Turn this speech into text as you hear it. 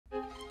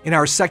In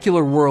our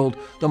secular world,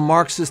 the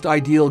Marxist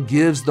ideal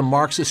gives the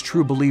Marxist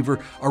true believer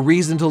a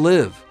reason to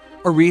live,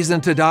 a reason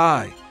to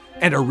die,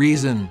 and a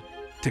reason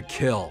to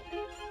kill.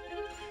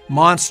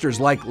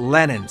 Monsters like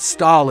Lenin,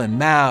 Stalin,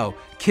 Mao,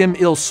 Kim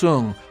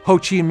Il-sung, Ho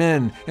Chi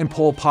Minh, and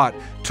Pol Pot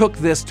took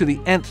this to the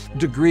nth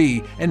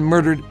degree and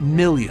murdered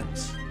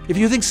millions. If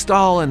you think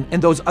Stalin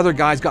and those other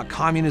guys got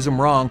communism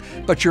wrong,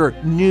 but your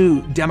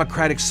new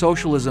democratic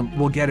socialism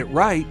will get it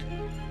right,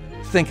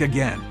 think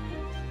again.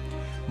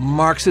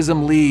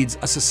 Marxism leads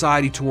a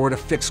society toward a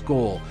fixed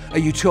goal, a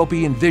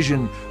utopian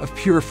vision of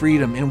pure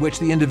freedom in which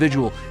the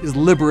individual is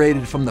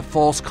liberated from the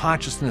false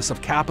consciousness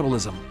of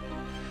capitalism.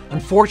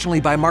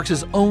 Unfortunately, by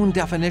Marx's own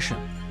definition,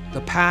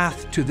 the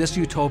path to this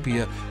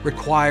utopia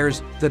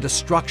requires the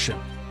destruction,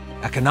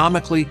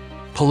 economically,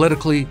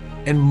 politically,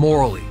 and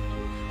morally,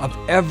 of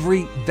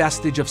every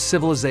vestige of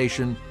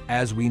civilization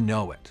as we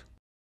know it.